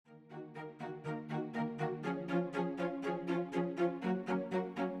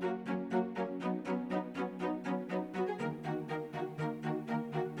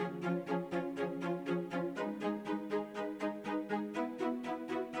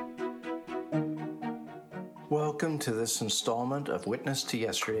Welcome to this installment of Witness to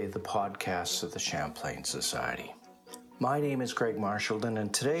Yesterday, the podcast of the Champlain Society. My name is Greg Marshallton,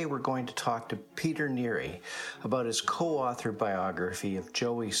 and today we're going to talk to Peter Neary about his co-authored biography of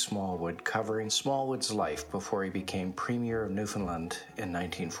Joey Smallwood, covering Smallwood's life before he became Premier of Newfoundland in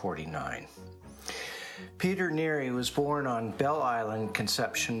 1949. Peter Neary was born on Bell Island,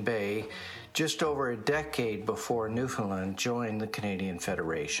 Conception Bay, just over a decade before Newfoundland joined the Canadian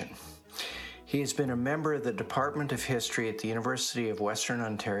Federation. He has been a member of the Department of History at the University of Western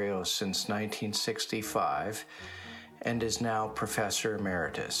Ontario since 1965 and is now Professor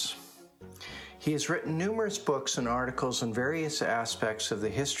Emeritus. He has written numerous books and articles on various aspects of the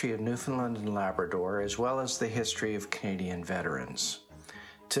history of Newfoundland and Labrador, as well as the history of Canadian veterans.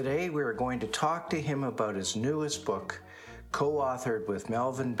 Today, we are going to talk to him about his newest book, co-authored with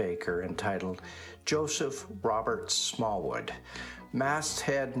Melvin Baker, entitled Joseph Robert Smallwood,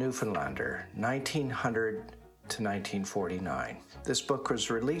 Masthead Newfoundlander, 1900 to 1949. This book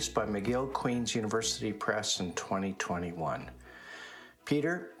was released by McGill Queen's University Press in 2021.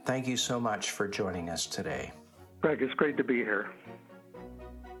 Peter, thank you so much for joining us today. Greg, it's great to be here.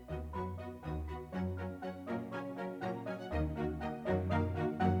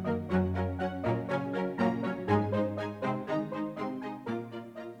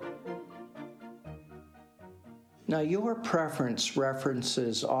 Now, your preference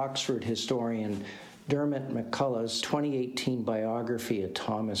references Oxford historian Dermot McCullough's 2018 biography of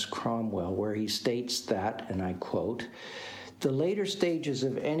Thomas Cromwell, where he states that, and I quote, "The later stages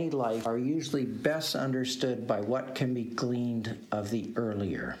of any life are usually best understood by what can be gleaned of the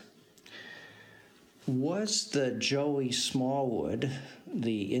earlier." Was the Joey Smallwood,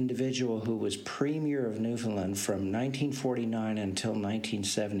 the individual who was Premier of Newfoundland from 1949 until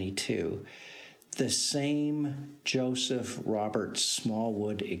 1972, the same Joseph Robert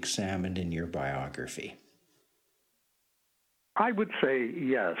Smallwood examined in your biography? I would say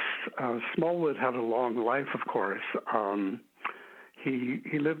yes. Smallwood had a long life, of course.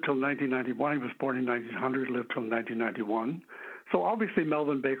 He lived till 1991. He was born in 1900, lived till 1991. So obviously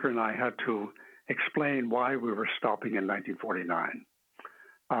Melvin Baker and I had to explain why we were stopping in 1949.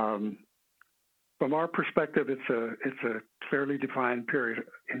 From our perspective, it's a clearly defined period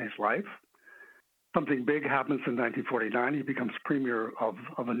in his life. Something big happens in 1949. He becomes Premier of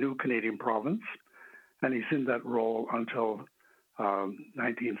a new Canadian province, and he's in that role until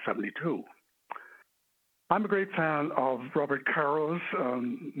 1972. I'm a great fan of Robert Caro's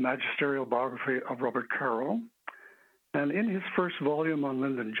magisterial biography of Robert Caro. And in his first volume on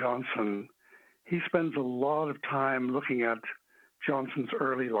Lyndon Johnson, he spends a lot of time looking at Johnson's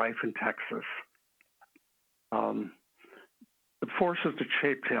early life in Texas. The forces that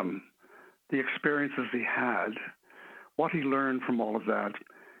shaped him, the experiences he had, what he learned from all of that,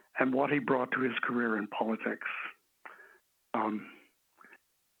 and what he brought to his career in politics.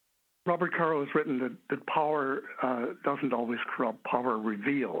 Robert Caro has written that power doesn't always corrupt, power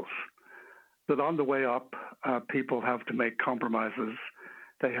reveals. That on the way up, people have to make compromises.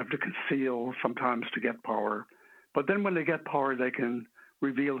 They have to conceal sometimes to get power. But then when they get power, they can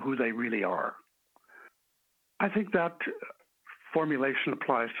reveal who they really are. I think that formulation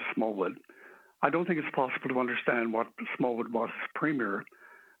applies to Smallwood. I don't think it's possible to understand what Smallwood was as Premier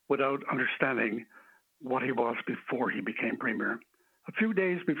without understanding what he was before he became Premier. A few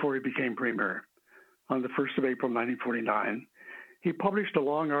days before he became Premier, on the 1st of April 1949, he published a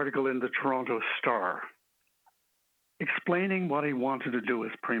long article in the Toronto Star explaining what he wanted to do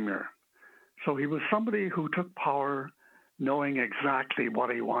as Premier. So he was somebody who took power knowing exactly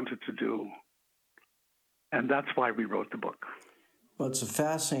what he wanted to do. And that's why we wrote the book. Well, it's a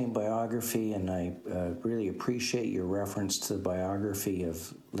fascinating biography, and I really appreciate your reference to the biography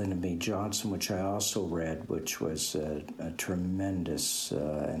of Lyndon B. Johnson, which I also read, which was a tremendous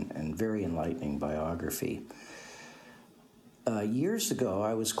and very enlightening biography. Years ago,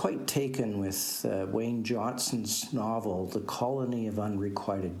 I was quite taken with Wayne Johnson's novel, The Colony of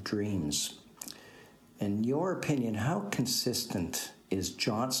Unrequited Dreams. In your opinion, how consistent is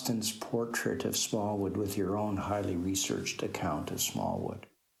Johnston's portrait of Smallwood with your own highly researched account of Smallwood?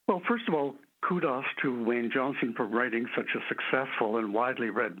 Well, first of all, kudos to Wayne Johnson for writing such a successful and widely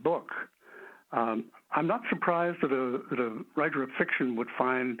read book. I'm not surprised that a writer of fiction would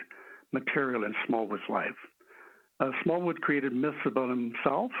find material in Smallwood's life. Smallwood created myths about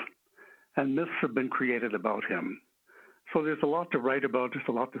himself, and myths have been created about him. So there's a lot to write about, there's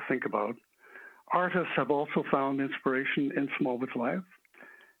a lot to think about. Artists have also found inspiration in Smallwood's life.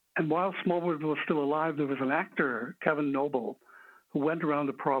 And while Smallwood was still alive, there was an actor, Kevin Noble, who went around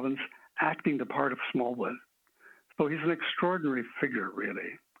the province acting the part of Smallwood. So he's an extraordinary figure,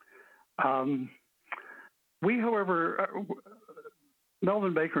 really. We, however,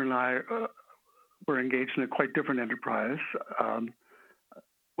 Melvin Baker and I were engaged in a quite different enterprise.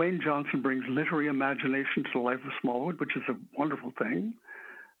 Wayne Johnson brings literary imagination to the life of Smallwood, which is a wonderful thing.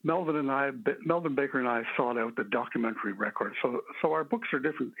 Melvin Baker and I sought out the documentary record. So our books are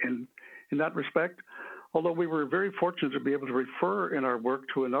different in that respect, although we were very fortunate to be able to refer in our work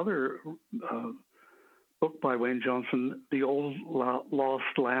to another book by Wayne Johnson, The Old Lost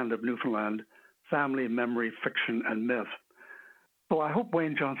Land of Newfoundland, Family, Memory, Fiction, and Myth. So I hope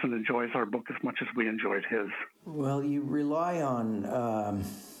Wayne Johnson enjoys our book as much as we enjoyed his. Well, you rely on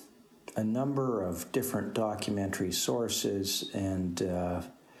a number of different documentary sources, and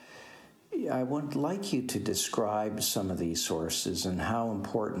I would like you to describe some of these sources and how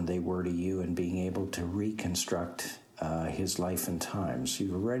important they were to you in being able to reconstruct his life and times.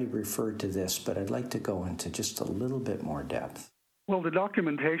 You've already referred to this, but I'd like to go into just a little bit more depth. Well, the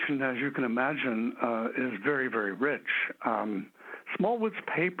documentation, as you can imagine, is very, very rich. Smallwood's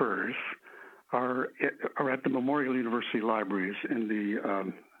papers are at the Memorial University Libraries in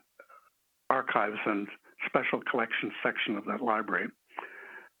the archives and special collections section of that library,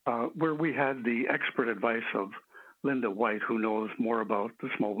 where we had the expert advice of Linda White, who knows more about the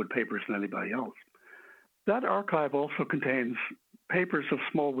Smallwood papers than anybody else. That archive also contains papers of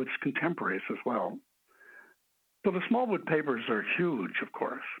Smallwood's contemporaries as well. So the Smallwood papers are huge, of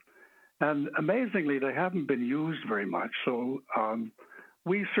course. And amazingly, they haven't been used very much. So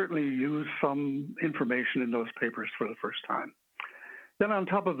we certainly used some information in those papers for the first time. Then on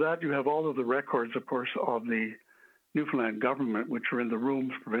top of that, you have all of the records, of course, of the Newfoundland government, which are in the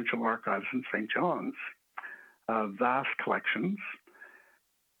Rooms Provincial Archives in St. John's, vast collections.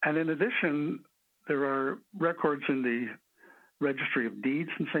 And in addition, there are records in the Registry of Deeds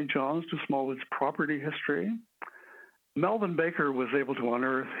in St. John's to Smallwood's property history. Melvin Baker was able to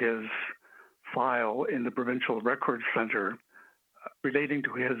unearth his file in the Provincial Records Center relating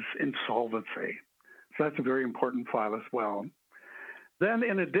to his insolvency. So that's a very important file as well. Then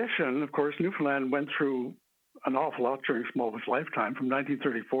in addition, of course, Newfoundland went through an awful lot during Smallwood's lifetime. From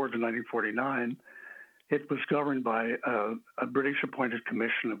 1934 to 1949, it was governed by a British-appointed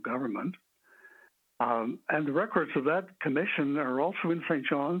commission of government. And the records of that commission are also in St.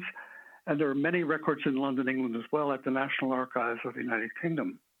 John's, and there are many records in London, England as well at the National Archives of the United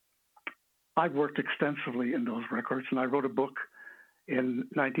Kingdom. I've worked extensively in those records, and I wrote a book in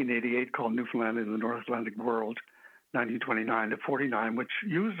 1988 called Newfoundland in the North Atlantic World, 1929 to 49, which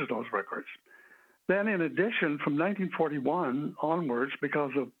uses those records. Then in addition, from 1941 onwards,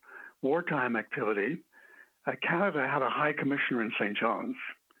 because of wartime activity, Canada had a high commissioner in St. John's.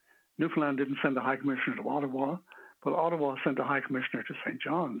 Newfoundland didn't send a high commissioner to Ottawa, but Ottawa sent a high commissioner to St.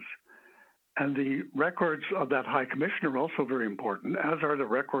 John's. And the records of that high commissioner are also very important, as are the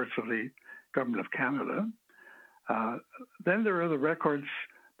records of the Government of Canada. Then there are the records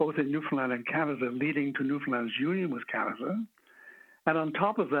both in Newfoundland and Canada leading to Newfoundland's union with Canada. And on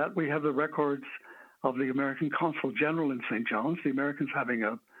top of that, we have the records of the American Consul General in St. John's, the Americans having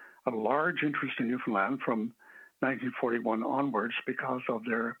a large interest in Newfoundland from 1941 onwards because of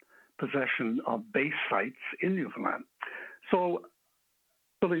their possession of base sites in Newfoundland. So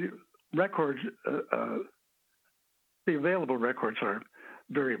the records, the available records are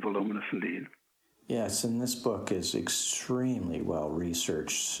very voluminous indeed. Yes, and this book is extremely well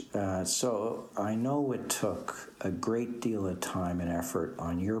researched. So I know it took a great deal of time and effort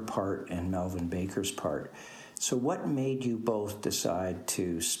on your part and Melvin Baker's part. So what made you both decide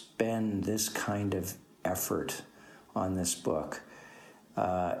to spend this kind of effort on this book?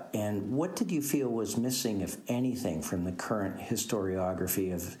 And what did you feel was missing, if anything, from the current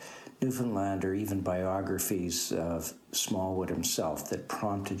historiography of Newfoundland or even biographies of Smallwood himself that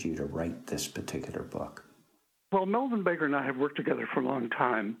prompted you to write this particular book? Well, Melvin Baker and I have worked together for a long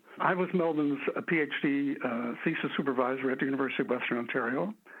time. I was Melvin's PhD thesis supervisor at the University of Western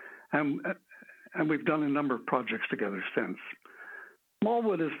Ontario, and we've done a number of projects together since.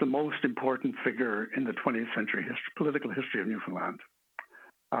 Smallwood is the most important figure in the 20th century political history of Newfoundland.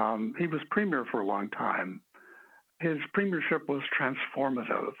 He was premier for a long time. His premiership was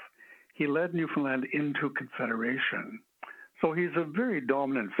transformative. He led Newfoundland into Confederation. So he's a very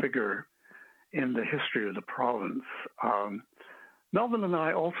dominant figure in the history of the province. Melvin and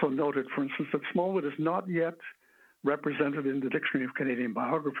I also noted, for instance, that Smallwood is not yet represented in the Dictionary of Canadian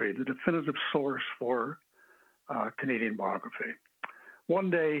Biography, the definitive source for Canadian biography.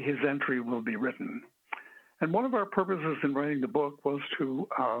 One day his entry will be written. And one of our purposes in writing the book was to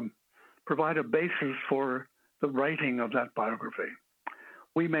provide a basis for the writing of that biography.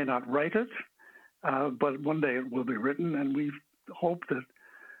 We may not write it, but one day it will be written, and we hope that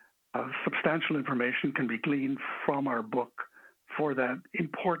substantial information can be gleaned from our book for that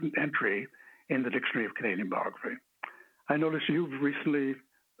important entry in the Dictionary of Canadian Biography. I noticed you've recently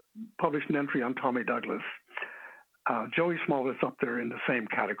published an entry on Tommy Douglas. Joey Smallwood is up there in the same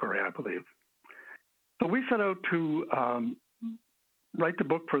category, I believe. So we set out to write the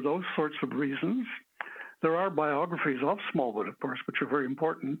book for those sorts of reasons. There are biographies of Smallwood, of course, which are very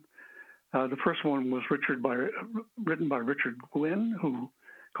important. The first one was written by Richard Gwynne, who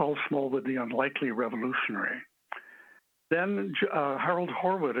calls Smallwood the unlikely revolutionary. Then Harold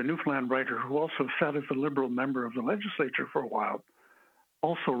Horwood, a Newfoundland writer who also sat as a Liberal member of the legislature for a while,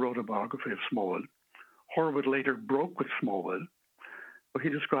 also wrote a biography of Smallwood. Horwood later broke with Smallwood, but he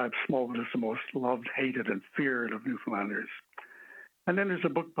describes Smallwood as the most loved, hated, and feared of Newfoundlanders. And then there's a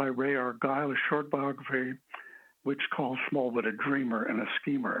book by Ray Argyle, a short biography, which calls Smallwood a dreamer and a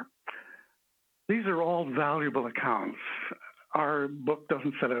schemer. These are all valuable accounts. Our book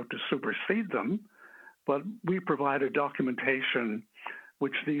doesn't set out to supersede them, but we provide a documentation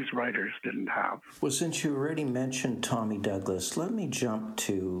which these writers didn't have. Well, since you already mentioned Tommy Douglas, let me jump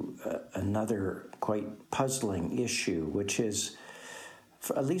to another quite puzzling issue, which is,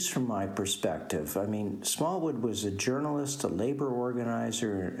 at least from my perspective, I mean, Smallwood was a journalist, a labor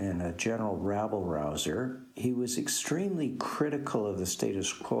organizer, and a general rabble-rouser. He was extremely critical of the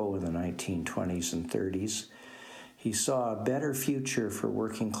status quo in the 1920s and 30s. He saw a better future for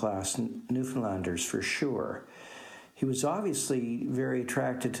working-class Newfoundlanders for sure. He was obviously very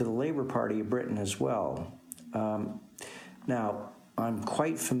attracted to the Labour Party of Britain as well. Now, I'm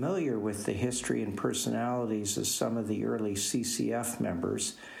quite familiar with the history and personalities of some of the early CCF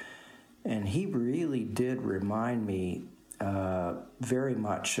members, and he really did remind me very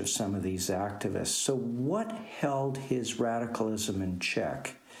much of some of these activists. So what held his radicalism in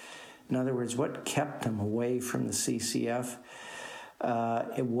check? In other words, what kept him away from the CCF?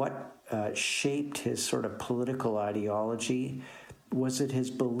 What shaped his sort of political ideology? Was it his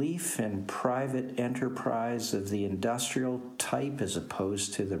belief in private enterprise of the industrial type as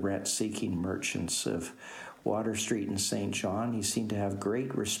opposed to the rent-seeking merchants of Water Street and St. John? He seemed to have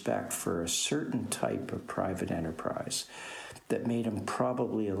great respect for a certain type of private enterprise that made him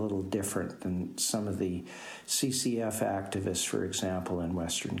probably a little different than some of the CCF activists, for example, in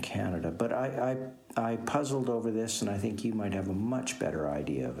Western Canada. But I puzzled over this, and I think you might have a much better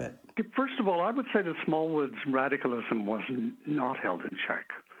idea of it. First of all, I would say that Smallwood's radicalism was not held in check.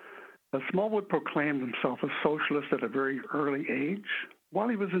 Smallwood proclaimed himself a socialist at a very early age, while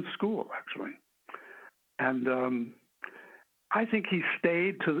he was in school, actually. And I think he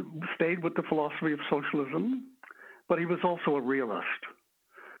stayed with the philosophy of socialism, but he was also a realist.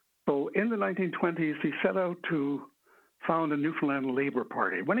 So in the 1920s, he set out to found a Newfoundland Labour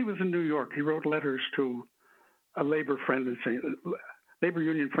Party. When he was in New York, he wrote letters to a Labour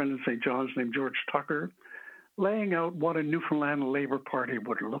Union friend in St. John's named George Tucker, laying out what a Newfoundland Labour Party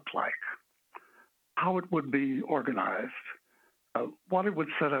would look like, how it would be organized, what it would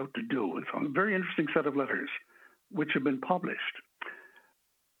set out to do. It's a very interesting set of letters, which have been published.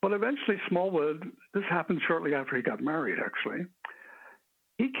 But eventually Smallwood, this happened shortly after he got married, actually,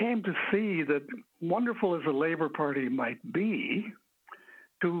 he came to see that wonderful as a Labour Party might be,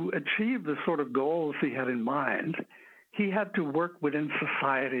 to achieve the sort of goals he had in mind, he had to work within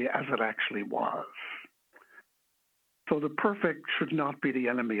society as it actually was. So the perfect should not be the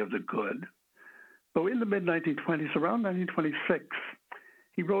enemy of the good. So in the mid-1920s, around 1926,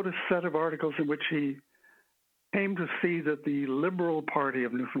 he wrote a set of articles in which he came to see that the Liberal Party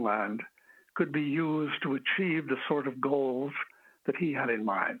of Newfoundland could be used to achieve the sort of goals that he had in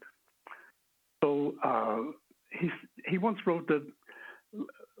mind. So he once wrote that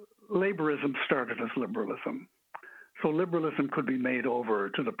laborism started as liberalism. So liberalism could be made over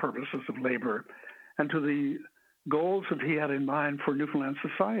to the purposes of labor and to the goals that he had in mind for Newfoundland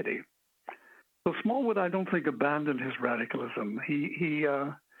society. So Smallwood, I don't think, abandoned his radicalism. He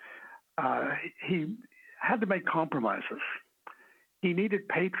had to make compromises. He needed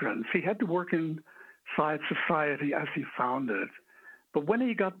patrons. He had to work inside society as he found it. But when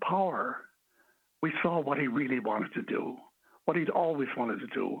he got power, we saw what he really wanted to do, what he'd always wanted to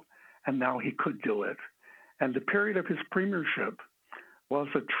do, and now he could do it. And the period of his premiership was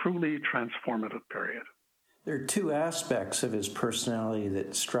a truly transformative period. There are two aspects of his personality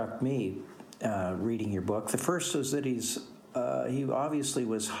that struck me reading your book. The first was that he obviously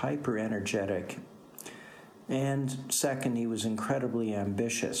was hyper-energetic, and second, he was incredibly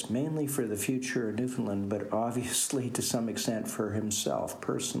ambitious, mainly for the future of Newfoundland, but obviously to some extent for himself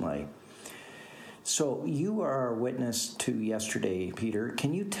personally. So you are a witness to yesterday, Peter.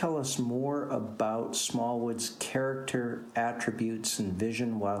 Can you tell us more about Smallwood's character, attributes, and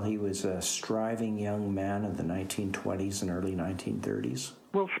vision while he was a striving young man of the 1920s and early 1930s?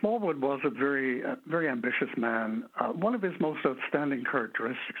 Well, Smallwood was a very ambitious man. One of his most outstanding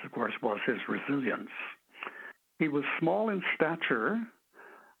characteristics, of course, was his resilience. He was small in stature,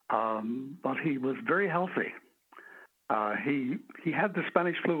 but he was very healthy. He had the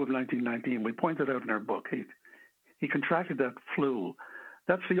Spanish flu of 1919. We pointed out in our book. He contracted that flu.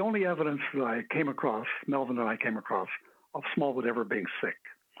 That's the only evidence that I came across, Melvin and I came across, of Smallwood ever being sick.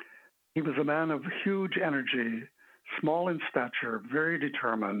 He was a man of huge energy, small in stature, very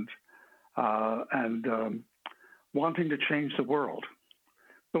determined, and wanting to change the world.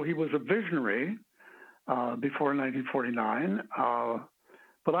 So he was a visionary before 1949.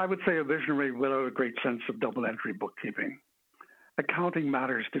 But I would say a visionary without a great sense of double-entry bookkeeping. Accounting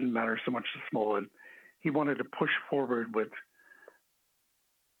matters didn't matter so much to Smallwood. He wanted to push forward with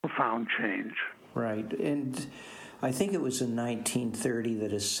profound change. Right. And I think it was in 1930 that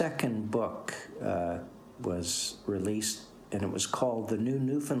his second book was released, and it was called The New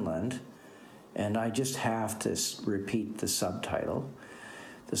Newfoundland. And I just have to repeat the subtitle.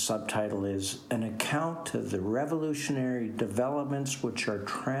 The subtitle is An Account of the Revolutionary Developments Which Are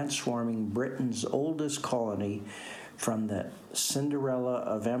Transforming Britain's Oldest Colony from the Cinderella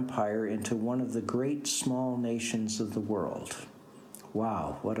of Empire into one of the great small nations of the world.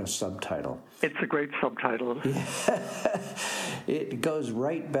 Wow, what a subtitle. It's a great subtitle. It goes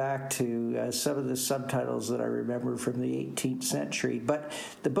right back to some of the subtitles that I remember from the 18th century. But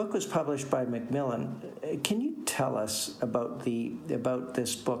the book was published by Macmillan. Can you tell us about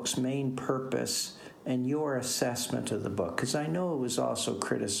this book's main purpose and your assessment of the book? Because I know it was also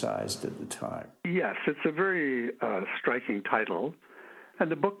criticized at the time. Yes, it's a very striking title. And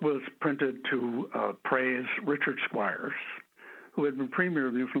the book was printed to praise Richard Squires, who had been Premier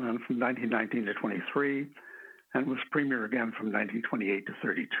of Newfoundland from 1919 to 23, and was Premier again from 1928 to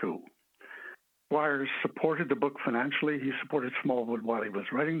 32. Squires supported the book financially. He supported Smallwood while he was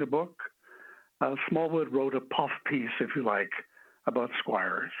writing the book. Smallwood wrote a puff piece, if you like, about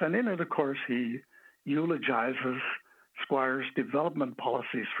Squires. And in it, of course, he eulogizes Squires' development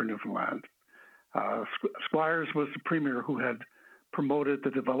policies for Newfoundland. Squires was the Premier who had promoted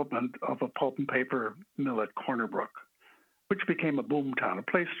the development of a pulp and paper mill at Corner Brook, which became a boom town,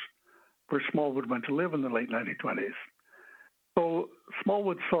 a place where Smallwood went to live in the late 1920s. So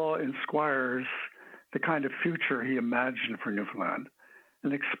Smallwood saw in Squires the kind of future he imagined for Newfoundland,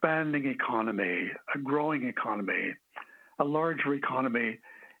 an expanding economy, a growing economy, a larger economy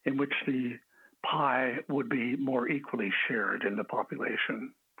in which the pie would be more equally shared in the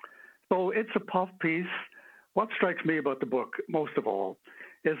population. So it's a puff piece. What strikes me about the book, most of all,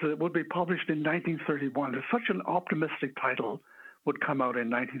 is that it would be published in 1931. Such an optimistic title would come out in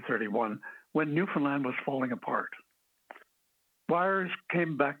 1931 when Newfoundland was falling apart. Squires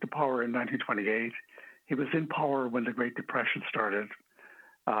came back to power in 1928. He was in power when the Great Depression started.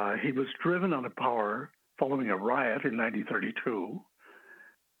 He was driven out of power following a riot in 1932.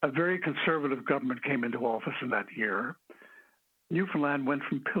 A very conservative government came into office in that year. Newfoundland went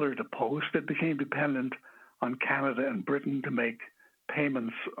from pillar to post. It became dependent on Canada and Britain to make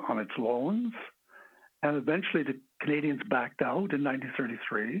payments on its loans. And eventually the Canadians backed out in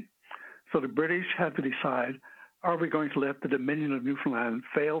 1933. So the British had to decide, are we going to let the Dominion of Newfoundland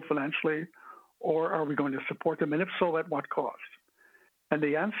fail financially, or are we going to support them? And if so, at what cost? And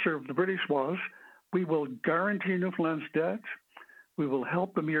the answer of the British was, we will guarantee Newfoundland's debt, we will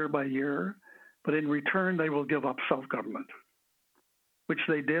help them year by year, but in return they will give up self-government, which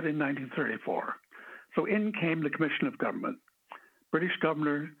they did in 1934. So in came the Commission of Government. British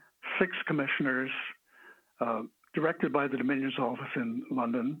governor, 6 commissioners, directed by the Dominion's office in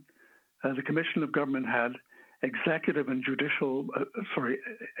London. The Commission of Government had executive and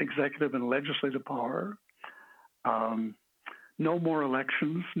legislative power. No more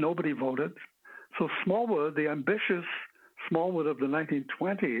elections. Nobody voted. So Smallwood, the ambitious Smallwood of the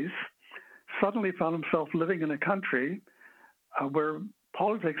 1920s, suddenly found himself living in a country where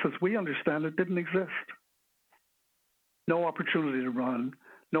politics, as we understand it, didn't exist. No opportunity to run,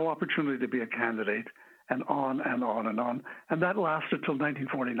 no opportunity to be a candidate, and on and on and on. And that lasted till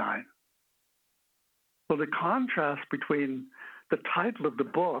 1949. So the contrast between the title of the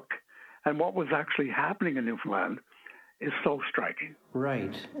book and what was actually happening in Newfoundland is so striking.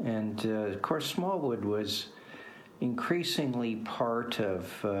 Right. And of course, Smallwood was increasingly part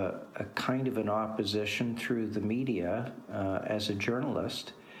of a kind of an opposition through the media as a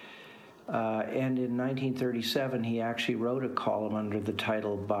journalist. And in 1937, he actually wrote a column under the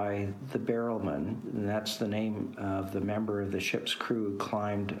title By the Barrelman, and that's the name of the member of the ship's crew who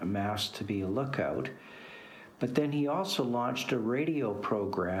climbed a mast to be a lookout. But then he also launched a radio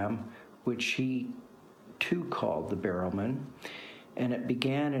program, which he too called The Barrelman, and it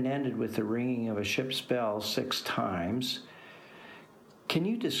began and ended with the ringing of a ship's bell 6 times. Can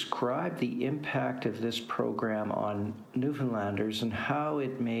you describe the impact of this program on Newfoundlanders and how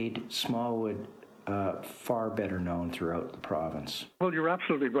it made Smallwood far better known throughout the province? Well, you're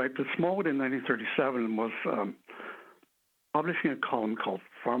absolutely right. The Smallwood in 1937 was publishing a column called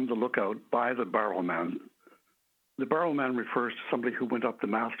From the Lookout by the Barrelman. The Barrelman refers to somebody who went up the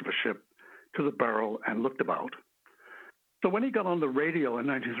mast of a ship to the barrel and looked about. So when he got on the radio in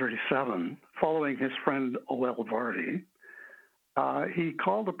 1937, following his friend O.L. Vardy, he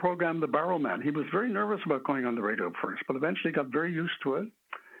called the program The Barrelman. He was very nervous about going on the radio at first, but eventually got very used to it.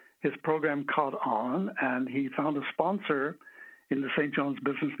 His program caught on, and he found a sponsor in the St. John's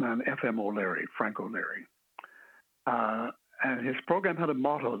businessman F.M. O'Leary, Frank O'Leary. And his program had a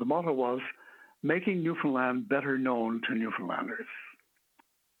motto. The motto was, making Newfoundland better known to Newfoundlanders.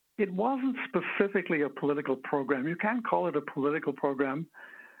 It wasn't specifically a political program. You can't call it a political program,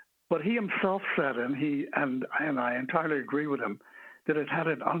 but he himself said, and I entirely agree with him, that it had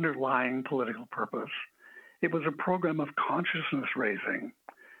an underlying political purpose. It was a program of consciousness raising.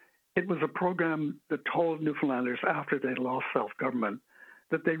 It was a program that told Newfoundlanders after they lost self-government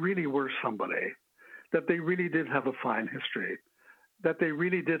that they really were somebody, that they really did have a fine history, that they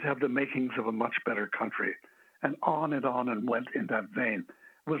really did have the makings of a much better country, and on and went in that vein.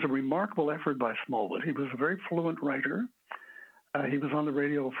 It was a remarkable effort by Smallwood. He was a very fluent writer. He was on the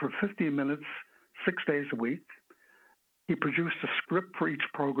radio for 15 minutes, 6 days a week. He produced a script for each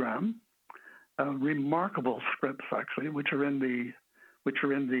program, remarkable scripts actually, which are in the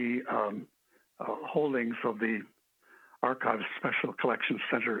holdings of the Archives Special Collections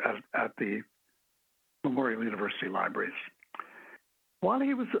Center at the Memorial University Libraries. While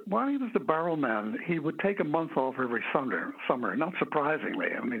he was the Barrelman, he would take a month off every summer. Not surprisingly,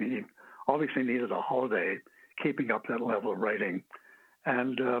 I mean, he obviously needed a holiday, keeping up that level of writing.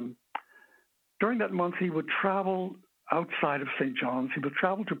 And during that month, he would travel outside of St. John's. He would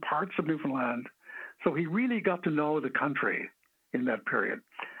travel to parts of Newfoundland. So he really got to know the country in that period.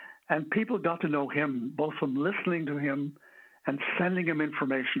 And people got to know him, both from listening to him and sending him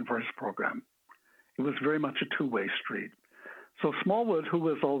information for his program. It was very much a two-way street. So Smallwood, who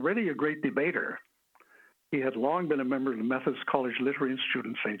was already a great debater, he had long been a member of the Methodist College Literary Institute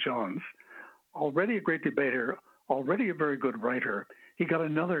in St. John's, already a great debater, already a very good writer. He got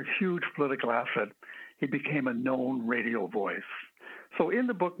another huge political asset. He became a known radio voice. So in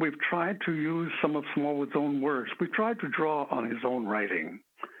the book, we've tried to use some of Smallwood's own words. We've tried to draw on his own writing.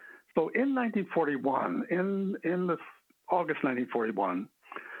 So in 1941, in the August 1941,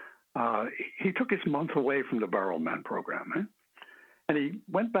 he took his month away from the Barrelman program, and he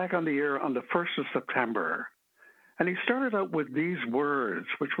went back on the air on the 1st of September. And he started out with these words,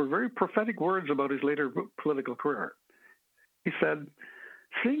 which were very prophetic words about his later political career. He said,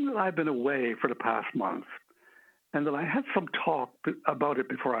 seeing that I've been away for the past month and that I had some talk about it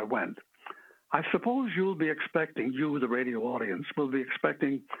before I went, I suppose you, the radio audience, will be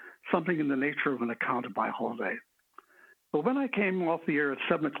expecting something in the nature of an account of my holiday. But when I came off the air at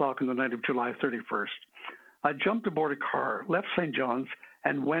 7 o'clock on the night of July 31st, I jumped aboard a car, left St. John's,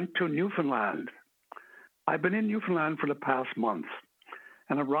 and went to Newfoundland. I've been in Newfoundland for the past month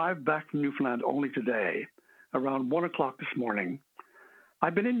and arrived back from Newfoundland only today, around 1 o'clock this morning.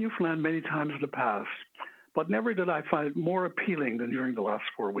 I've been in Newfoundland many times in the past, but never did I find it more appealing than during the last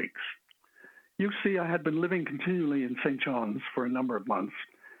 4 weeks. You see, I had been living continually in St. John's for a number of months,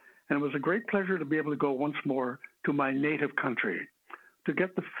 and it was a great pleasure to be able to go once more to my native country, to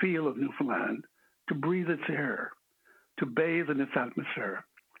get the feel of Newfoundland, to breathe its air, to bathe in its atmosphere.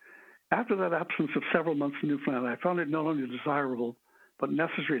 After that absence of several months in Newfoundland, I found it not only desirable, but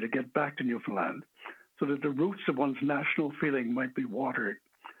necessary to get back to Newfoundland so that the roots of one's national feeling might be watered,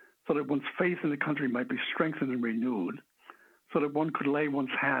 so that one's faith in the country might be strengthened and renewed, so that one could lay one's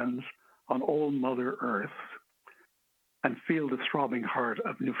hands on old Mother Earth and feel the throbbing heart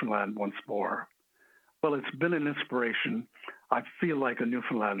of Newfoundland once more. Well, it's been an inspiration. I feel like a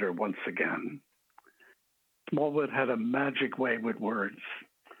Newfoundlander once again. Smallwood had a magic way with words,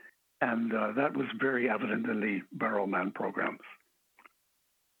 and that was very evident in the Barrelman programs.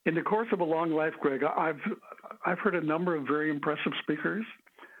 In the course of a long life, Greg, I've heard a number of very impressive speakers.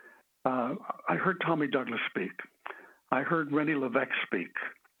 I heard Tommy Douglas speak. I heard René Lévesque speak.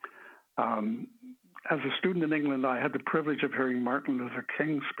 As a student in England, I had the privilege of hearing Martin Luther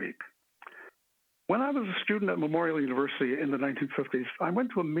King speak. When I was a student at Memorial University in the 1950s, I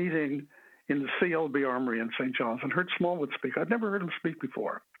went to a meeting in the CLB Armory in St. John's and heard Smallwood speak. I'd never heard him speak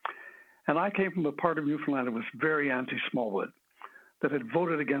before. And I came from a part of Newfoundland that was very anti-Smallwood, that had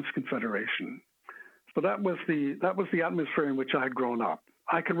voted against Confederation. So that was the atmosphere in which I had grown up.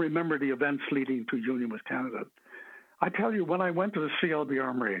 I can remember the events leading to union with Canada. I tell you, when I went to the CLB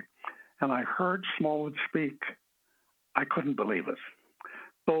Armory and I heard Smallwood speak, I couldn't believe it.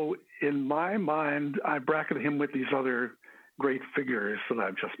 So in my mind, I bracketed him with these other great figures that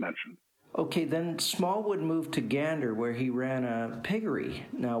I've just mentioned. Okay, then Smallwood moved to Gander, where he ran a piggery.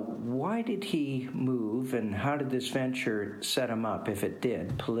 Now, why did he move, and how did this venture set him up, if it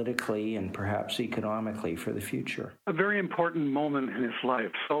did, politically and perhaps economically for the future? A very important moment in his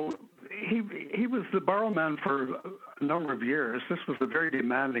life. So he was the barrowman for a number of years. This was a very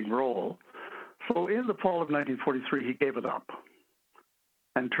demanding role. So in the fall of 1943, he gave it up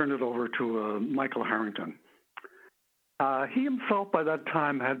and turned it over to Michael Harrington. He himself, by that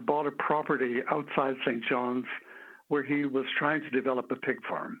time, had bought a property outside St. John's where he was trying to develop a pig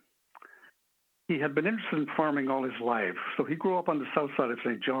farm. He had been interested in farming all his life, so he grew up on the south side of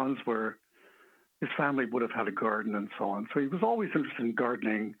St. John's where his family would have had a garden and so on. So he was always interested in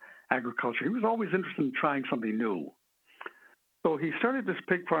gardening, agriculture. He was always interested in trying something new. So he started this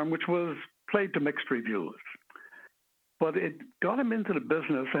pig farm, which was played to mixed reviews. But it got him into the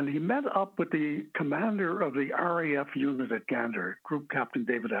business, and he met up with the commander of the RAF unit at Gander, Group Captain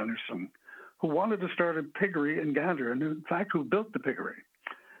David Anderson, who wanted to start a piggery in Gander, and in fact, who built the piggery.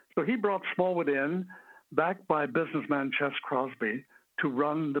 So he brought Smallwood in, backed by businessman Chess Crosby, to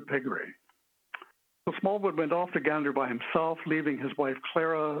run the piggery. So Smallwood went off to Gander by himself, leaving his wife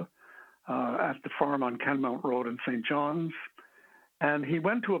Clara at the farm on Kenmount Road in St. John's, and he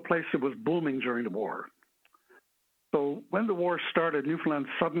went to a place that was booming during the war. So when the war started, Newfoundland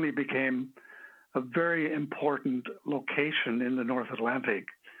suddenly became a very important location in the North Atlantic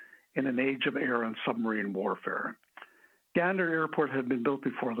in an age of air and submarine warfare. Gander Airport had been built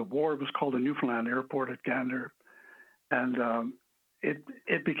before the war. It was called the Newfoundland Airport at Gander. And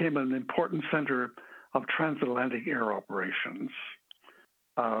it became an important center of transatlantic air operations.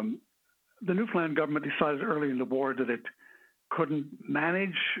 The Newfoundland government decided early in the war that it couldn't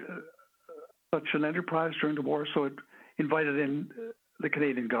manage such an enterprise during the war, so it invited in the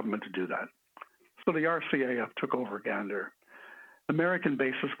Canadian government to do that. So the RCAF took over Gander. American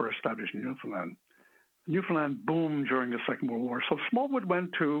bases were established in Newfoundland. Newfoundland boomed during the Second World War. So Smallwood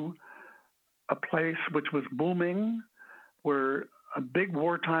went to a place which was booming, where a big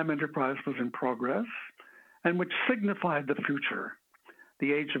wartime enterprise was in progress, and which signified the future,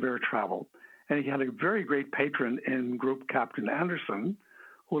 the age of air travel. And he had a very great patron in Group Captain Anderson,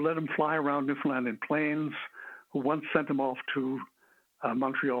 who let him fly around Newfoundland in planes, who once sent him off to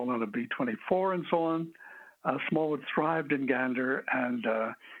Montreal on a B-24 and so on. Smallwood thrived in Gander, and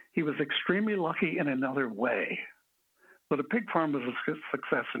he was extremely lucky in another way. So the pig farm was a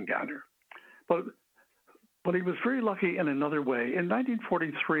success in Gander. But he was very lucky in another way. In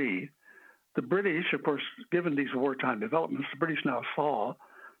 1943, the British, of course, given these wartime developments, the British now saw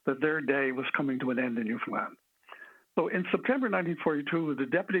that their day was coming to an end in Newfoundland. So in September 1942, the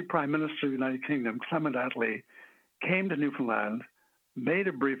Deputy Prime Minister of the United Kingdom, Clement Attlee, came to Newfoundland, made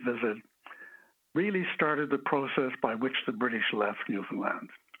a brief visit, really started the process by which the British left Newfoundland.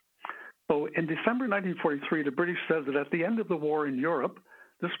 So in December 1943, the British said that at the end of the war in Europe,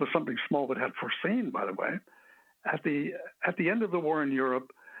 this was something Smallwood had foreseen, by the way, at the end of the war in Europe,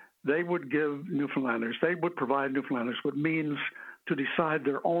 they would provide Newfoundlanders with means to decide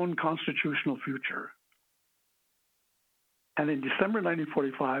their own constitutional future. And in December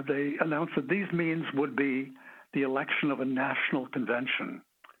 1945, they announced that these means would be the election of a national convention.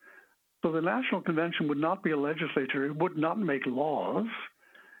 So the National Convention would not be a legislature. It would not make laws.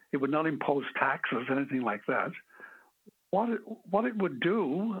 It would not impose taxes, anything like that. What it would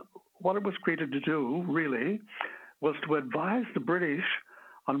do, what it was created to do, really, was to advise the British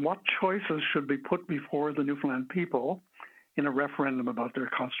on what choices should be put before the Newfoundland people in a referendum about their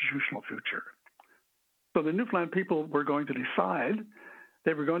constitutional future. So the Newfoundland people were going to decide.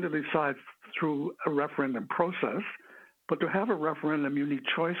 They were going to decide through a referendum process, but to have a referendum, you need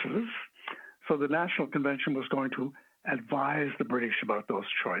choices. So the National Convention was going to advise the British about those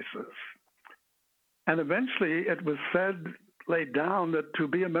choices. And eventually it was laid down that to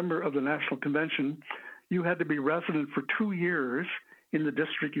be a member of the National Convention, you had to be resident for 2 years in the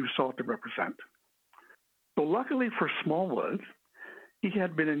district you sought to represent. So luckily for Smallwood, he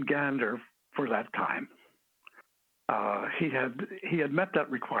had been in Gander for that time. He had met that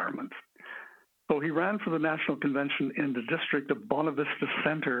requirement. So he ran for the National Convention in the district of Bonavista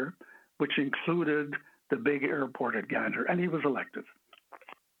Center, which included the big airport at Gander, and he was elected.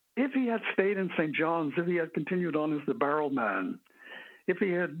 If he had stayed in St. John's, if he had continued on as the barrelman, if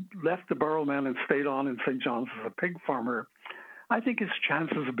he had left the barrelman and stayed on in St. John's as a pig farmer, I think his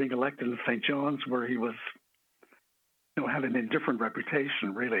chances of being elected in St. John's, where he was, had an indifferent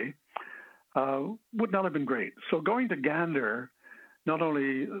reputation, really, would not have been great. So going to Gander not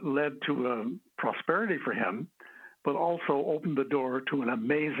only led to prosperity for him, but also opened the door to an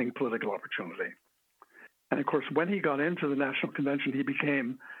amazing political opportunity. And of course, when he got into the National Convention, he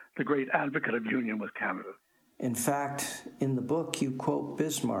became the great advocate of union with Canada. In fact, in the book, you quote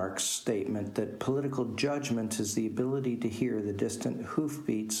Bismarck's statement that political judgment is the ability to hear the distant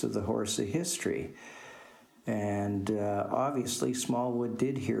hoofbeats of the horse of history. And obviously, Smallwood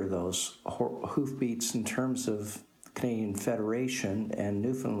did hear those hoofbeats in terms of the Canadian Federation and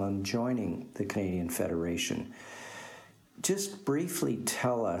Newfoundland joining the Canadian Federation. Just briefly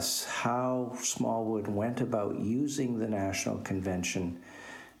tell us how Smallwood went about using the National Convention,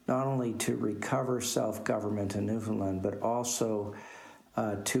 not only to recover self-government in Newfoundland, but also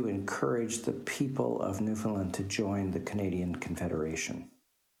to encourage the people of Newfoundland to join the Canadian Confederation.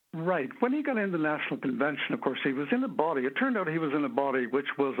 Right. When he got into the National Convention, of course, he was in a body. It turned out he was in a body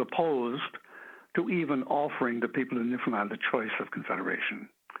which was opposed to even offering the people in Newfoundland the choice of confederation.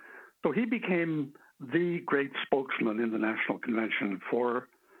 So he became the great spokesman in the National Convention for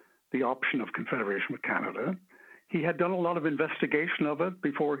the option of confederation with Canada. He had done a lot of investigation of it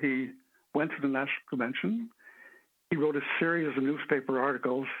before he went to the National Convention. He wrote a series of newspaper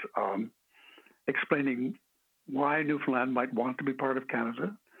articles explaining why Newfoundland might want to be part of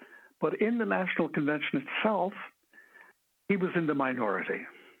Canada. But in the National Convention itself, he was in the minority.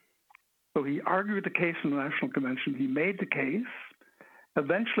 So he argued the case in the National Convention. He made the case.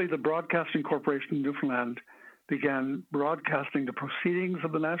 Eventually, the Broadcasting Corporation of Newfoundland began broadcasting the proceedings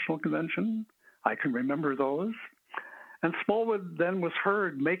of the National Convention. I can remember those. And Smallwood then was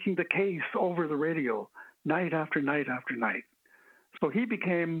heard making the case over the radio night after night after night. So he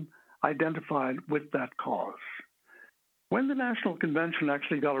became identified with that cause. When the National Convention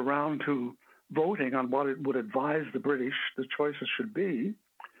actually got around to voting on what it would advise the British the choices should be,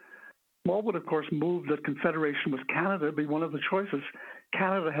 Smallwood, of course, moved that confederation with Canada be one of the choices.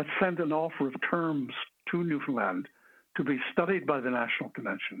 Canada had sent an offer of terms to Newfoundland to be studied by the National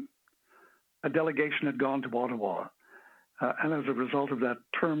Convention. A delegation had gone to Ottawa, and as a result of that,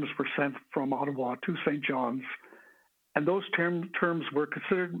 terms were sent from Ottawa to St. John's, and those terms were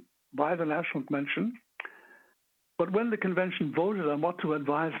considered by the National Convention. But when the convention voted on what to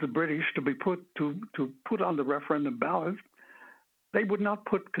advise the British to be put on the referendum ballot, they would not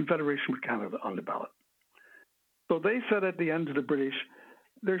put confederation with Canada on the ballot. So they said at the end to the British,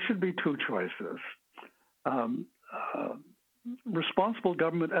 there should be two choices. Responsible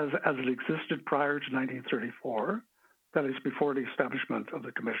government as it existed prior to 1934, that is before the establishment of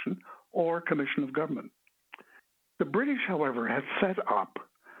the Commission, or Commission of Government. The British, however, had set up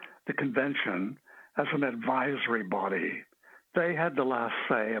the convention as an advisory body. They had the last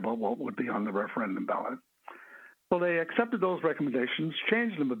say about what would be on the referendum ballot. So they accepted those recommendations,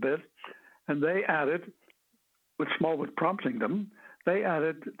 changed them a bit, and they added, with Smallwood prompting them, they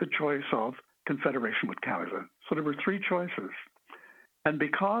added the choice of confederation with Canada. So there were three choices. And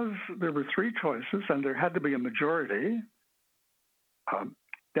because there were three choices and there had to be a majority,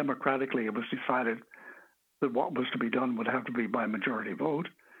 democratically it was decided that what was to be done would have to be by majority vote.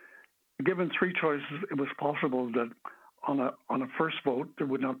 Given three choices, it was possible that on a first vote, there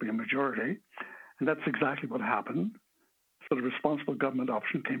would not be a majority. And that's exactly what happened. So the responsible government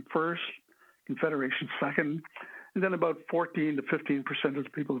option came first, confederation second, and then about 14 to 15% of the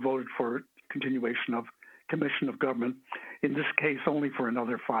people voted for continuation of Commission of Government, in this case only for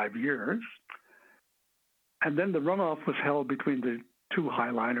another 5 years. And then the runoff was held between the two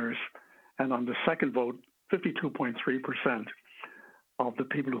highliners, and on the second vote, 52.3% of the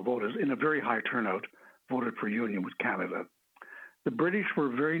people who voted, in a very high turnout, voted for union with Canada. The British were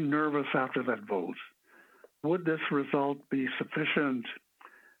very nervous after that vote. Would this result be sufficient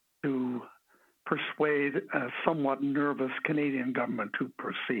to persuade a somewhat nervous Canadian government to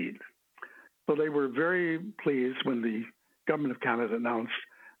proceed? So they were very pleased when the Government of Canada announced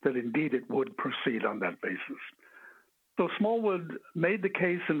that indeed it would proceed on that basis. So Smallwood made the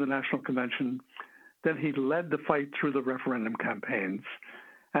case in the National Convention, then he led the fight through the referendum campaigns,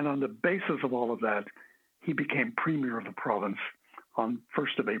 and on the basis of all of that, he became Premier of the province on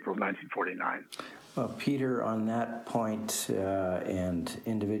 1st of April 1949. Well, Peter, on that point, and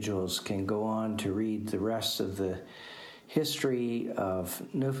individuals can go on to read the rest of the history of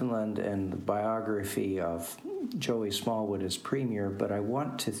Newfoundland and the biography of Joey Smallwood as Premier, but I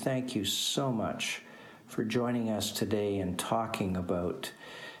want to thank you so much for joining us today and talking about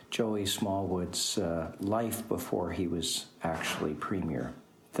Joey Smallwood's life before he was actually Premier.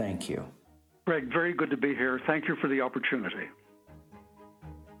 Thank you. Greg, very good to be here. Thank you for the opportunity.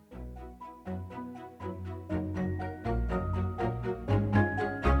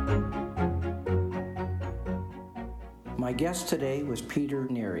 My guest today was Peter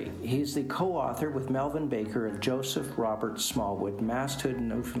Neary. He's the co-author with Melvin Baker of Joseph Robert Smallwood, Masthood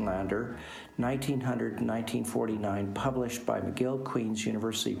Newfoundlander, 1900-1949, published by McGill Queen's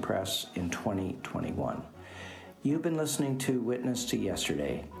University Press in 2021. You've been listening to Witness to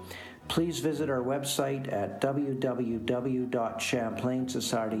Yesterday. Please visit our website at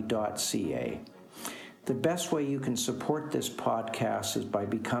www.champlainsociety.ca. The best way you can support this podcast is by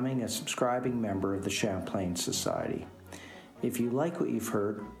becoming a subscribing member of the Champlain Society. If you like what you've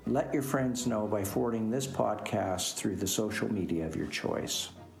heard, let your friends know by forwarding this podcast through the social media of your choice.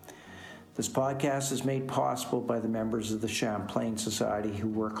 This podcast is made possible by the members of the Champlain Society who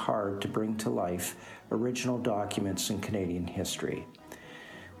work hard to bring to life original documents in Canadian history.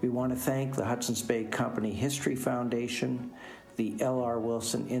 We want to thank the Hudson's Bay Company History Foundation, the L.R.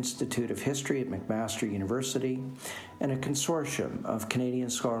 Wilson Institute of History at McMaster University, and a consortium of Canadian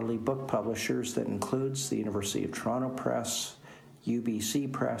scholarly book publishers that includes the University of Toronto Press,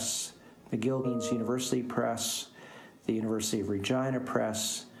 UBC Press, McGill Queen's University Press, the University of Regina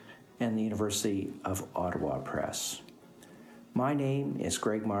Press, and the University of Ottawa Press. My name is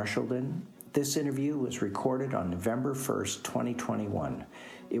Greg Marchildon. This interview was recorded on November 1st, 2021.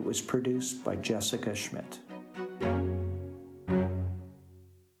 It was produced by Jessica Schmidt.